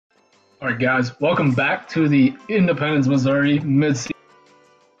All right, guys, welcome back to the Independence, Missouri mid-season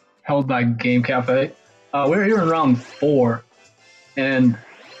held by Game Cafe. We're here in round 4, and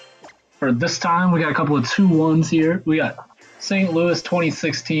for this time, we got a couple of 2-1s here. We got St. Louis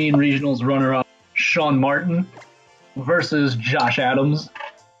 2016 Regionals runner-up Shaun Martin versus Josh Adams.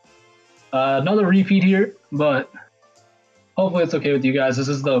 Another repeat here, but hopefully it's okay with you guys. This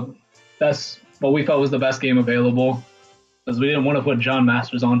is the best, what we felt was the best game available, because we didn't want to put John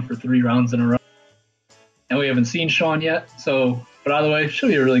Masters on for 3 rounds in a row. And we haven't seen Shaun yet, so, but either way, it should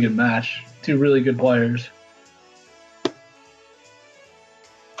be a really good match. 2 really good players. Of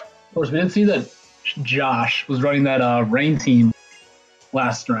course, we did see that Josh was running that rain team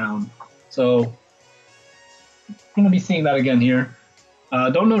last round, so I'm going to be seeing that again here.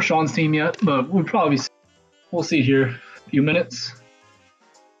 Don't know Shaun's team yet, but we'll see here in a few minutes.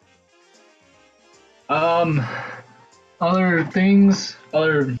 Other things,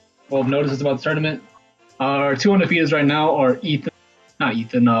 notices about the tournament. Our 2 undefeateds right now are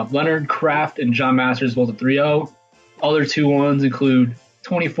Leonard Kraft and John Masters, both at 3-0. Other 2-1s include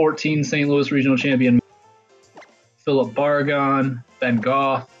 2014 St. Louis Regional Champion Philip Barragon, Ben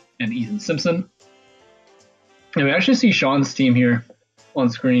Goff, and Ethan Simpson. And we actually see Shaun's team here on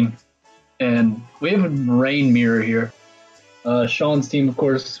screen, and we have a rain mirror here. Shaun's team, of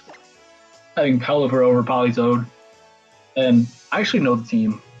course, having Pelipper over Politoed. And I actually know the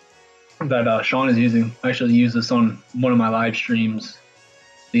team that Shaun is using. I actually used this on one of my live streams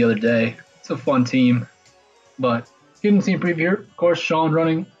the other day. It's a fun team. But getting the team preview here, of course, Shaun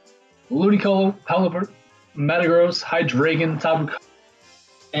running Ludicolo, Pelipper, Metagross, Hydreigon, Tapu,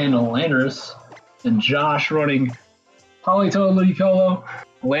 and Landorus. And Josh running Politoed, Ludicolo,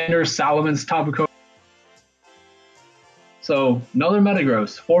 Landorus, Salamence, Tapu. So another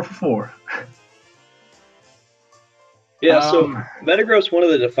Metagross, 4 for 4. Yeah, so Metagross, one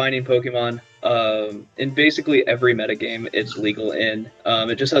of the defining Pokemon. In basically every metagame it's legal in.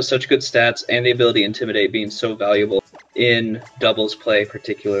 It just has such good stats, and the ability to intimidate being so valuable in doubles play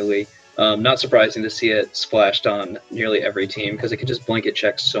particularly. Not surprising to see it splashed on nearly every team, because it can just blanket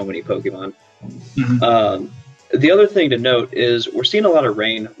check so many Pokemon. Mm-hmm. The other thing to note is we're seeing a lot of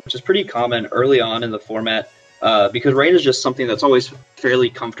rain, which is pretty common early on in the format, because rain is just something that's always fairly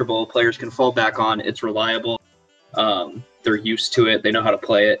comfortable. Players can fall back on. It's reliable. They're used to it, they know how to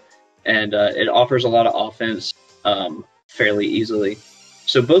play it, and it offers a lot of offense fairly easily.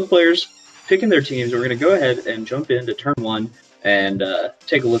 So both players picking their teams, we're going to go ahead and jump into turn 1 and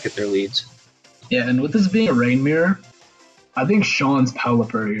take a look at their leads. Yeah, and with this being a rain mirror, I think Shaun's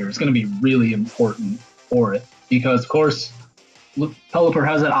Pelipper here is going to be really important for it, because of course Pelipper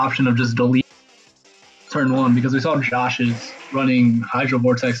has that option of just delete turn 1, because we saw Josh's running Hydro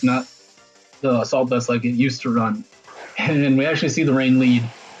Vortex, not the Assault Vest like it used to run. And we actually see the rain lead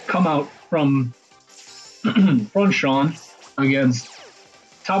come out from Shaun against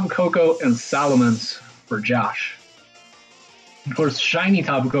Tapu Koko and Salamence for Josh. Of course, shiny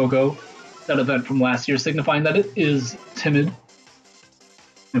Tapu Koko, that event from last year, signifying that it is timid. And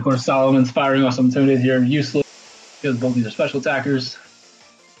of course, Salamence firing off some Intimidate here, useless, because both these are special attackers.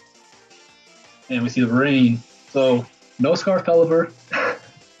 And we see the rain. So, no Scarf Pelipper.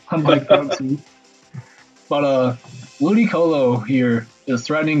 Unlike round 2. But Ludicolo here is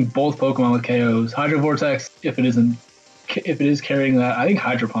threatening both Pokemon with KOs. Hydro Vortex, if it is carrying that, I think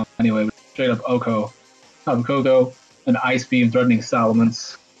Hydro Pump anyway, straight up Oko, Tapu Koko, and Ice Beam threatening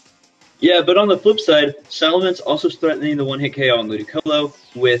Salamence. Yeah, but on the flip side, Salamence also threatening the 1-hit KO on Ludicolo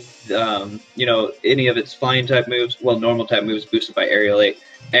with, any of its flying type moves, normal type moves boosted by Aerialate.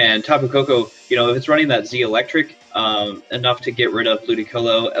 And Tapu Koko, if it's running that Z Electric, enough to get rid of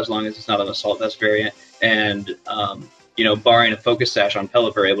Ludicolo as long as it's not an Assault Vest variant, and, barring a Focus Sash on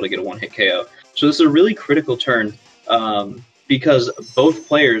Pelipper, able to get a 1-hit KO. So this is a really critical turn, because both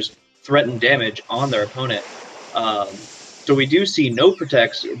players threaten damage on their opponent. So we do see no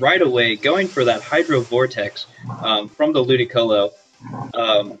Protects right away going for that Hydro Vortex from the Ludicolo.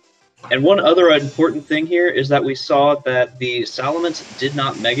 And one other important thing here is that we saw that the Salamence did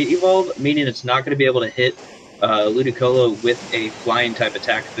not Mega Evolve, meaning it's not going to be able to hit Ludicolo with a flying type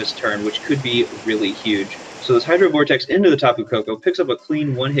attack this turn, which could be really huge. So this Hydro Vortex into the Tapu Koko picks up a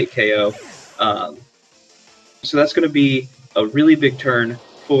clean 1-hit KO. So that's going to be a really big turn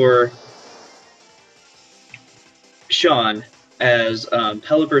for Shaun, as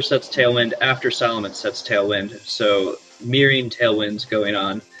Pelipper sets Tailwind after Salamence sets Tailwind. So mirroring Tailwinds going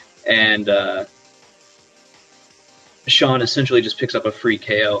on. And Shaun essentially just picks up a free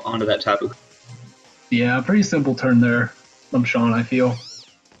KO onto that Tapu. Yeah, pretty simple turn there from Shaun, I feel.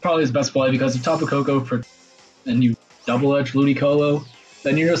 Probably his best play, because of Tapu Koko and you double edge Ludicolo,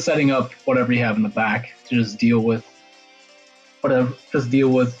 then you're just setting up whatever you have in the back to just deal with whatever. Just deal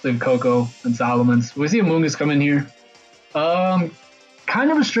with the Koko and Salamence. We see Amoonguss come in here.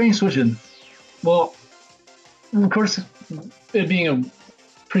 Kind of a strange switch-in. Well, of course, it being a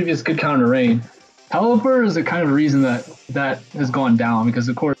previous good counter rain, Pelipper is the kind of reason that has gone down because,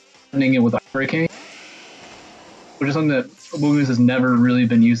 of course, ending it with a Hurricane, which is something that Amoonguss has never really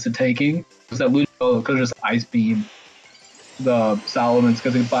been used to taking. Is that Ludicolo could just Ice Beam the Salamence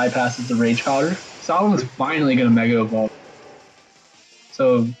because it bypasses the Rage Powder. Salamence finally going to Mega Evolve.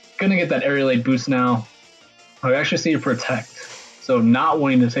 So, going to get that Aerialate boost now. I actually see it Protect. So, not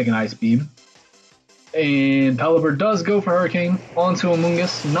wanting to take an Ice Beam. And Pelipper does go for Hurricane onto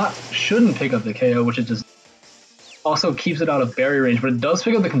Amoonguss. Shouldn't pick up the KO, which it just also keeps it out of barrier range, but it does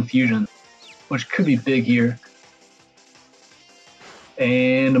pick up the Confusion, which could be big here.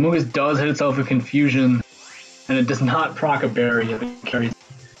 And Amoonguss does hit itself with Confusion, and it does not proc a berry if it carries.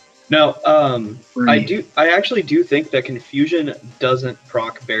 No, I actually do think that Confusion doesn't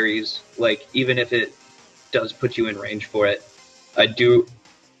proc berries, like, even if it does put you in range for it.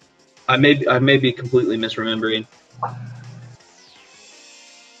 I may be completely misremembering.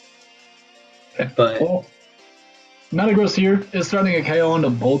 Okay. But well, Metagross here is starting a KO onto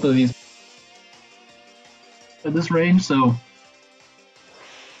both of these at this range, so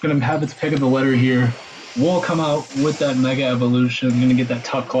gonna have its pick of the litter here. Will come out with that Mega Evolution, gonna get that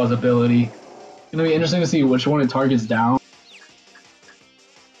Tough Claws ability. Gonna be interesting to see which one it targets down,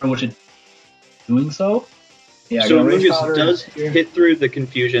 or which it doing so. Yeah, so Amoonguss does hit through the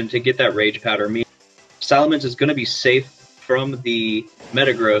Confusion to get that Rage Powder. Meaning Salamence is going to be safe from the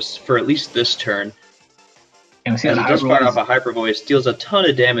Metagross for at least this turn. And as it does fire off a Hyper Voice, deals a ton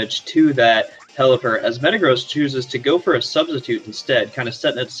of damage to that Pelipper, as Metagross chooses to go for a Substitute instead, kind of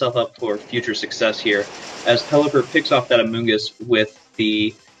setting itself up for future success here, as Pelipper picks off that Amoonguss with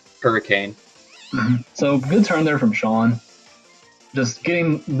the Hurricane. So, good turn there from Shaun. Just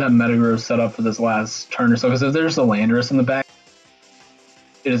getting that Metagross set up for this last turn or so, because if there's a Landorus in the back,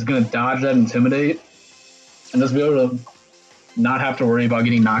 it is going to dodge that Intimidate, and just be able to not have to worry about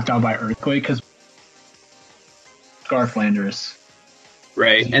getting knocked out by Earthquake, because Scarf Landorus.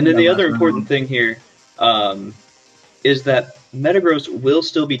 Right, and then the other important thing here is that Metagross will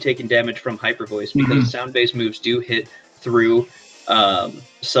still be taking damage from Hyper Voice, because sound-based moves do hit through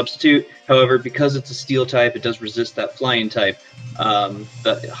Substitute. However, because it's a Steel type, it does resist that Flying type.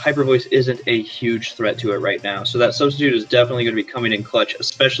 The Hyper Voice isn't a huge threat to it right now, so that Substitute is definitely going to be coming in clutch,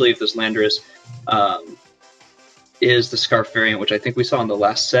 especially if this Landorus is the Scarf variant, which I think we saw in the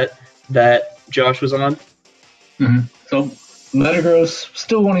last set that Josh was on. So Metagross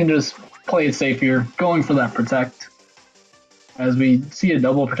still wanting to just play it safe here, going for that Protect, as we see a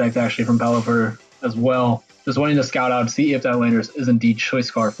double Protect actually from Pelipper as well. Just wanting to scout out, see if that Landorus is indeed Choice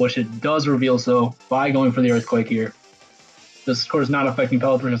Scarf, which it does reveal so by going for the Earthquake here. This, of course, not affecting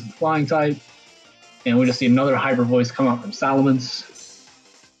Pelipper because it's Flying type. And we just see another Hyper Voice come out from Salamence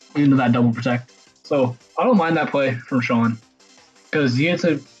into that double Protect. So I don't mind that play from Shaun, because you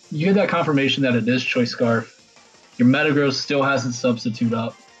get that confirmation that it is Choice Scarf. Your Metagross still has its Substitute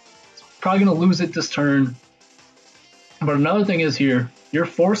up. It's probably going to lose it this turn. But another thing is here, you're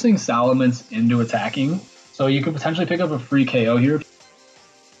forcing Salamence into attacking. So you could potentially pick up a free KO here.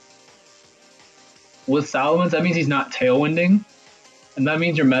 With Salamence, that means he's not Tailwinding. And that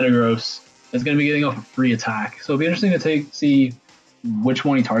means your Metagross is going to be getting off a free attack. So it'll be interesting to see which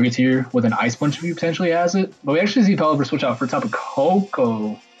one he targets here with an Ice Punch if he potentially has it. But we actually see Pelipper switch out for Tapu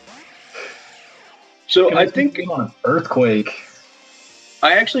Koko. So I think on an Earthquake.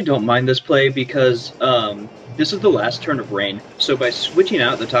 I actually don't mind this play because this is the last turn of Rain. So by switching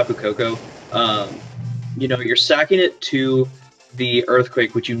out the Tapu Koko, you know, you're sacking it to the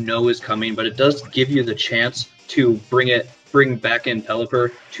Earthquake, which you know is coming, but it does give you the chance to bring back in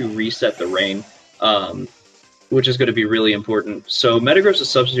Pelipper to reset the Rain, which is going to be really important. So Metagross'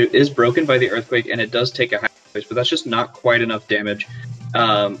 Substitute is broken by the Earthquake, and it does take a high voice, but that's just not quite enough damage.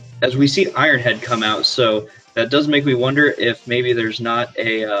 As we see Ironhead come out, so that does make me wonder if maybe there's not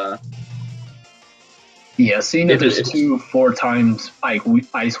a... yeah, seeing that there's 4 times Ice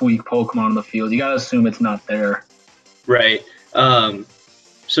Weak Pokemon on the field, you gotta assume it's not there. Right.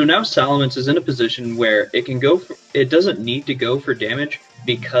 So now Salamence is in a position where it can go for, it doesn't need to go for damage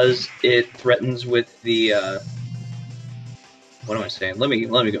because it threatens with the what am I saying? Let me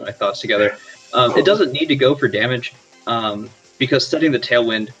get my thoughts together. It doesn't need to go for damage because setting the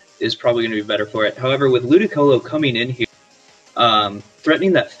Tailwind is probably going to be better for it. However, with Ludicolo coming in here,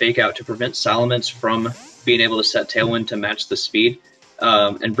 threatening that Fake Out to prevent Salamence from being able to set Tailwind to match the speed,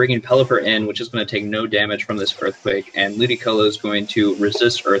 and bringing Pelipper in, which is going to take no damage from this Earthquake, and Ludicolo is going to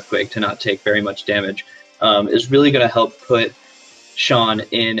resist Earthquake to not take very much damage, is really going to help put Shaun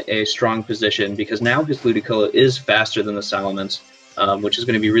in a strong position, because now his Ludicolo is faster than the Salamence, which is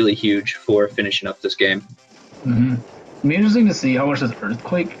going to be really huge for finishing up this game. Mm-hmm. It'll be interesting to see how much this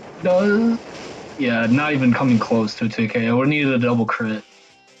Earthquake does. Yeah, not even coming close to a 2KO. We needed a double crit.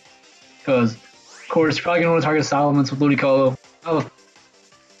 Because, of course, you're probably going to want to target Salamence with Ludicolo.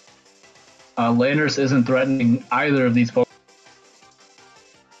 Landorus isn't threatening either of these Pokemon.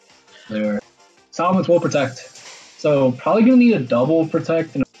 There. Salamence will protect. So, probably going to need a double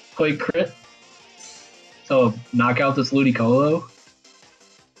protect and a Earthquake crit. So, knock out this Ludicolo.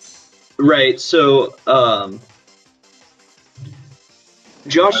 Right, so,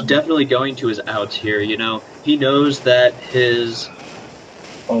 Josh definitely going to his outs here, you know. He knows that his...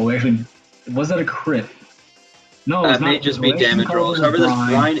 Oh, actually, was that a crit? No, it may just be damage rolls. However, this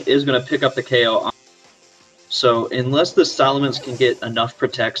Brine is going to pick up the KO. So, unless the Salamence can get enough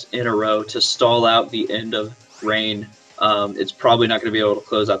protects in a row to stall out the end of Rain, it's probably not going to be able to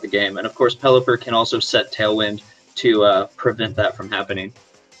close out the game. And, of course, Pelipper can also set Tailwind to prevent that from happening.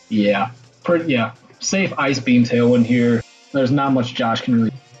 Yeah, safe Ice Beam Tailwind here. There's not much Josh can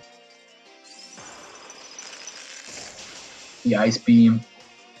really... The Ice Beam,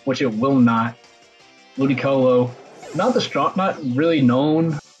 which it will not. Ludicolo, not really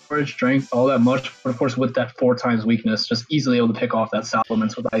known for its strength all that much, but of course with that 4x weakness, just easily able to pick off that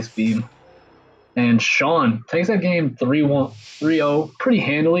Salamence with Ice Beam. And Shaun takes that game 3-0 pretty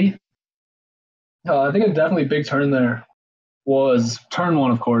handily. I think a definitely big turn there was turn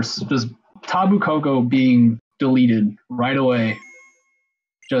 1, of course, just Tapu Koko being deleted right away.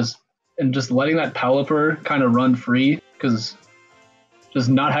 Just letting that Pelipper kind of run free, because just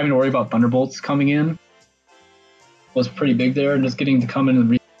not having to worry about Thunderbolts coming in was pretty big there, and just getting to come in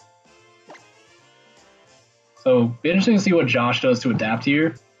and So, be interesting to see what Josh does to adapt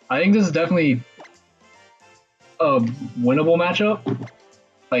here. I think this is definitely a winnable matchup.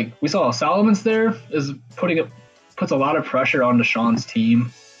 Like, we saw Salamence there puts a lot of pressure onto Shaun's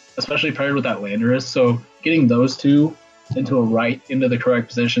team, especially paired with that Landorus. So, getting those two into the correct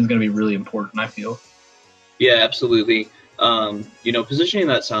position is going to be really important, I feel. Yeah, absolutely. Positioning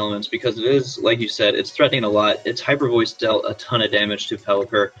that Salamence, because it is, like you said, it's threatening a lot. Its Hyper Voice dealt a ton of damage to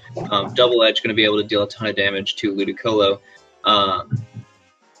Pelipper. Double Edge going to be able to deal a ton of damage to Ludicolo.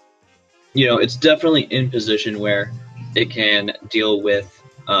 It's definitely in position where it can deal with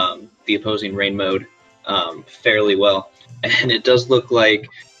the opposing Rain mode fairly well. And it does look like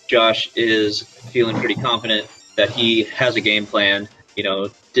Josh is feeling pretty confident that he has a game plan,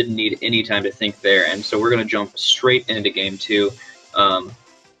 didn't need any time to think there. And so we're going to jump straight into game 2. We're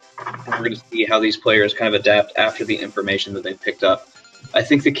going to see how these players kind of adapt after the information that they picked up. I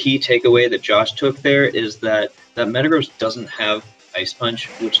think the key takeaway that Josh took there is that Metagross doesn't have Ice Punch,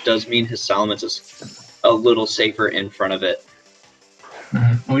 which does mean his Salamence is a little safer in front of it.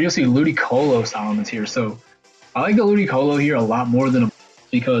 Well, you'll see Ludicolo Salamence here. So I like the Ludicolo here a lot more than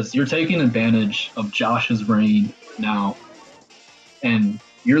because you're taking advantage of Josh's Rain now. And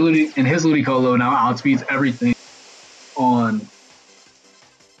his Ludicolo now outspeeds everything on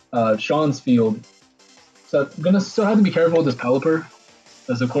Shaun's field. So I'm gonna still have to be careful with this Pelipper,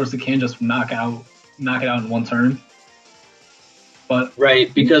 because of course it can just knock it out in one turn. But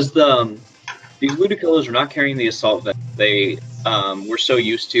right, because these Ludicolos are not carrying the Assault Vest they were so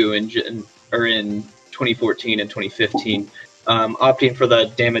used to in 2014 and 2015, opting for the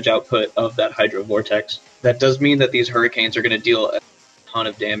damage output of that Hydro Vortex. That does mean that these Hurricanes are going to deal a ton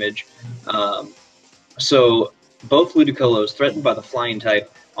of damage. So both Ludicolos threatened by the Flying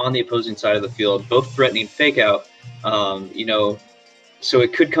type on the opposing side of the field, both threatening Fake Out. So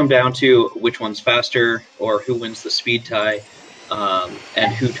it could come down to which one's faster or who wins the speed tie,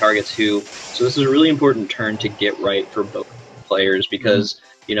 and who targets who. So this is a really important turn to get right for both players, because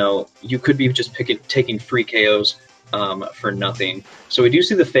you could be just taking free KOs for nothing. So we do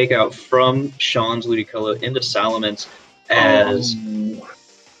see the Fake Out from Shaun's Ludicolo into Salamence as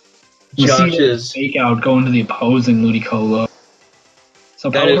Josh's Fake Out going to the opposing Ludicolo.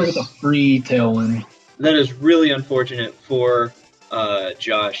 So probably gets a free Tailwind. That is really unfortunate for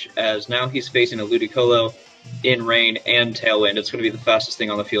Josh, as now he's facing a Ludicolo in Rain and Tailwind. It's going to be the fastest thing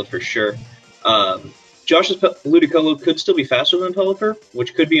on the field for sure. Josh's Ludicolo could still be faster than Pelipper,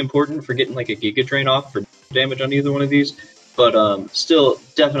 which could be important for getting like a Giga Drain off for damage on either one of these, but still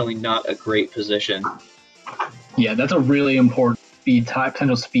definitely not a great position. Yeah, that's a really important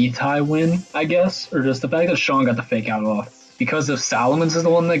potential speed tie win, I guess, or just the fact that Shaun got the Fake Out off. Because if Salamence is the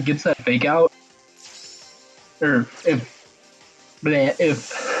one that gets that Fake Out, or if But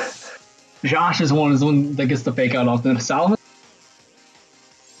if Josh's one is the one that gets the fake out off the Salamence,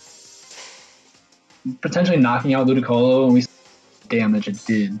 potentially knocking out Ludicolo, and we see the damage it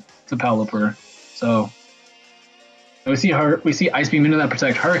did to Pelipper. So we see Ice Beam into that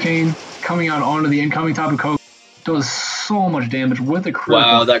Protect Hurricane coming out onto the incoming Tapu Koko. Does so much damage with the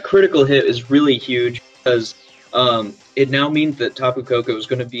critical. Wow, that critical hit is really huge because it now means that Tapu Koko is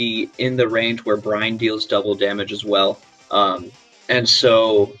going to be in the range where Brine deals double damage as well. And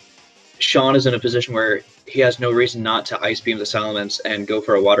so Shaun is in a position where he has no reason not to Ice Beam the Salamence and go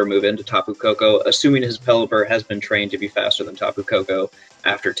for a water move into Tapu Koko, assuming his Pelipper has been trained to be faster than Tapu Koko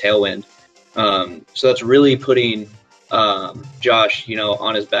after Tailwind. So that's really putting Josh,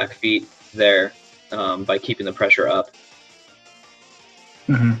 on his back feet there by keeping the pressure up.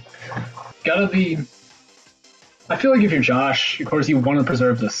 Mm-hmm. Gotta be. I feel like if you're Josh, of course you want to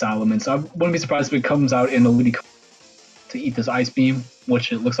preserve the Salamence. I wouldn't be surprised if it comes out in the Ludicolo to eat this Ice Beam,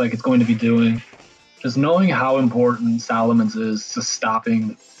 which it looks like it's going to be doing. Just knowing how important Salamence is to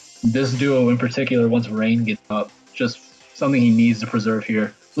stopping this duo in particular once Rain gets up, just something he needs to preserve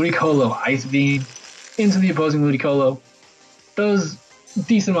here. Ludicolo Ice Beam into the opposing Ludicolo does a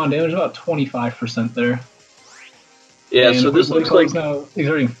decent amount of damage, about 25% there. Yeah, and so this looks like now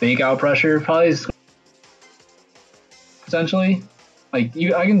exerting fake out pressure, probably potentially. I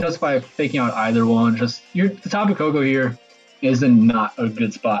can justify faking out either one. Just the Tapu Koko here is in not a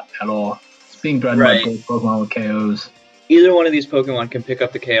good spot at all. It's being threatened by both Pokemon with KOs. Either one of these Pokemon can pick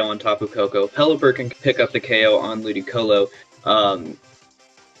up the KO on Tapu Koko. Pelipper can pick up the KO on Ludicolo.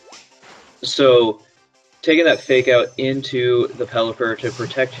 So taking that fake out into the Pelipper to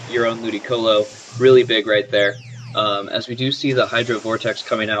protect your own Ludicolo, really big right there. As we do see the Hydro Vortex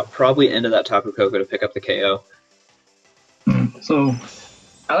coming out, probably into that Tapu Koko to pick up the KO. So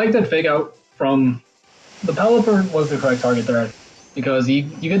I like that fake out from the Pelipper was the correct target there, because you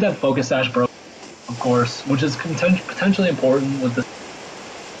get that Focus Sash broke, of course, which is potentially important with the.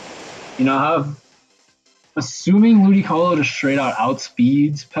 Assuming Ludicolo just straight out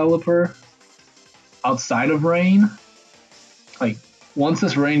outspeeds Pelipper outside of Rain, once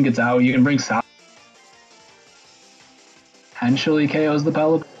this Rain gets out, you can bring Sal. Potentially KOs the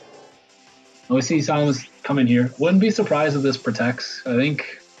Pelipper. We see Salamence come in here. Wouldn't be surprised if this protects. This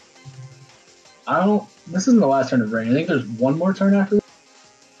isn't the last turn of Rain. I think there's one more turn after this.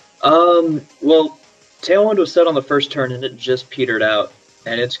 Well, Tailwind was set on the first turn and it just petered out,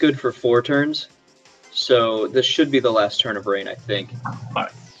 and it's good for 4 turns. So this should be the last turn of Rain, I think.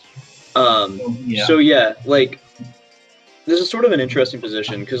 Alright. So yeah, this is sort of an interesting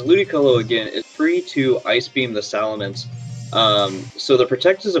position because Ludicolo again is free to Ice Beam the Salamence. So the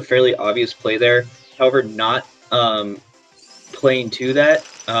Protect is a fairly obvious play there. However, not playing to that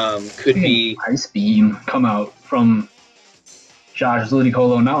could be Ice Beam come out from Josh's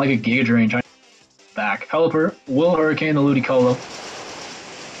Ludicolo, not like a Giga Drain trying to back. Pelipper will Hurricane the Ludicolo.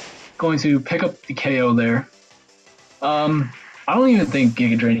 Going to pick up the KO there. I don't even think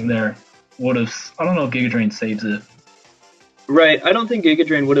Giga Draining there would have. I don't know if Giga Drain saves it. Right, I don't think Giga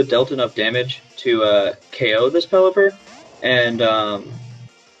Drain would have dealt enough damage to KO this Pelipper. And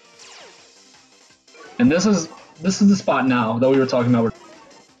this is the spot now that we were talking about.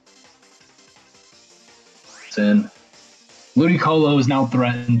 Ludicolo is now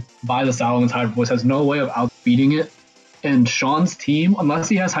threatened by the Salamence. Hydro Voice has no way of outspeeding it, and Shaun's team, unless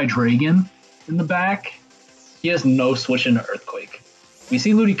he has Hydreigon in the back, he has no switch into Earthquake. We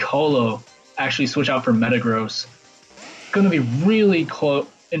see Ludicolo actually switch out for Metagross. It's going to be really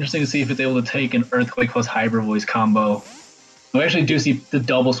interesting to see if it's able to take an Earthquake plus Hybrid Voice combo. We actually do see the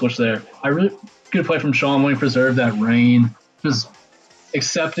double switch there. Good play from Shaun when he preserved that Rain. Just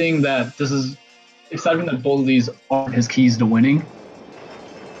accepting that both of these aren't his keys to winning.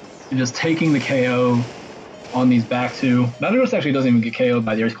 And just taking the KO on these back two. Metagross actually doesn't even get KO'd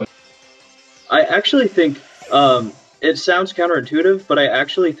by the Earthquake. I actually think it sounds counterintuitive, but I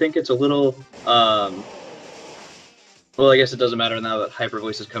actually think it's a little well, I guess it doesn't matter now that Hyper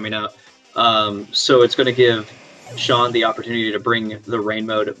Voice is coming out. So it's going to give Shaun the opportunity to bring the Rain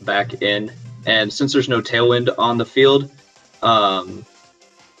mode back in, and since there's no Tailwind on the field, Ludicolo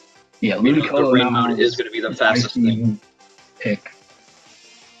the Rain mode is going to be the fastest thing. Pick.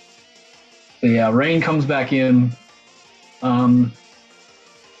 So yeah, Rain comes back in.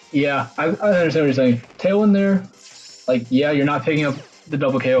 Yeah, I understand what you're saying. Tailwind there, you're not picking up the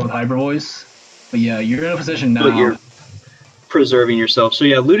double KO with Hyper Voice, but yeah, you're in a position now. But you're preserving yourself. So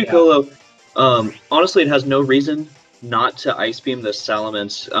yeah, Ludicolo. Yeah. Honestly, it has no reason not to Ice Beam the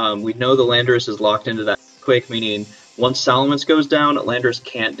Salamence. We know the Landorus is locked into that Quake, meaning once Salamence goes down, Landorus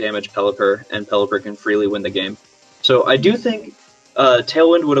can't damage Pelipper, and Pelipper can freely win the game. So I do think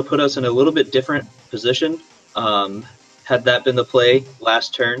Tailwind would have put us in a little bit different position had that been the play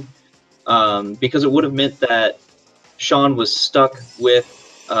last turn, because it would have meant that Shaun was stuck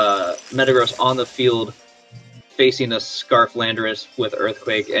with Metagross on the field facing a Scarf Landorus with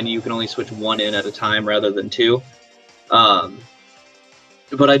Earthquake, and you can only switch one in at a time rather than two.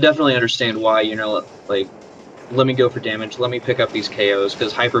 But I definitely understand why, like, let me go for damage, let me pick up these KOs,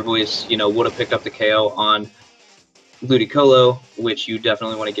 because Hyper Voice, would have picked up the KO on Ludicolo, which you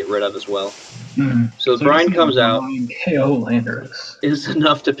definitely want to get rid of as well. Mm-hmm. So Brine comes out, KO Landorus is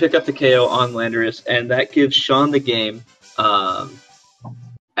enough to pick up the KO on Landorus, and that gives Shaun the game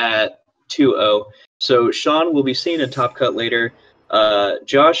at 2-0. So Shaun will be seen in Top Cut later.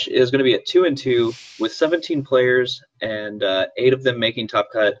 Josh is going to be at 2-2 with 17 players and 8 of them making Top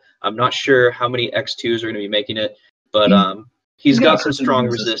Cut. I'm not sure how many X2s are going to be making it, but he's got some strong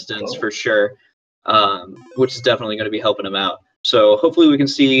resistance for sure, which is definitely going to be helping him out. So hopefully we can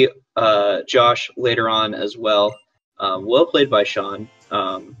see Josh later on as well. Well played by Shaun.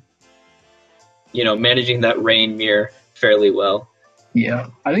 Managing that rain mirror fairly well. Yeah,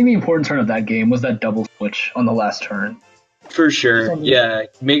 I think the important turn of that game was that double switch on the last turn. For sure, yeah.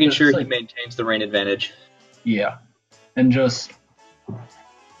 Making sure he maintains the rain advantage. Yeah, and just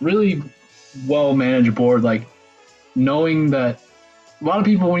really well-managed board, like knowing that a lot of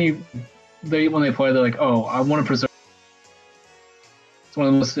people when they play, they're like, oh, I want to preserve. It's one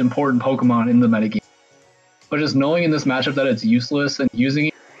of the most important Pokemon in the metagame. But just knowing in this matchup that it's useless and using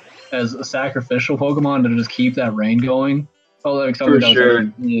it as a sacrificial Pokemon to just keep that rain going, like something that was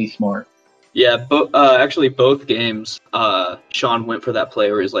really smart. Yeah, actually both games, Shaun went for that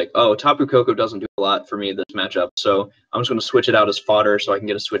play where he's like, oh, Tapu Koko doesn't do a lot for me this matchup, so I'm just going to switch it out as fodder so I can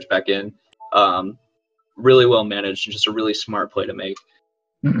get a switch back in. Really well managed, just a really smart play to make.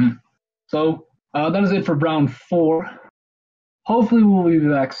 Mm-hmm. So that is it for round 4. Hopefully we'll be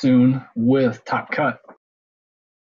back soon with Top Cut.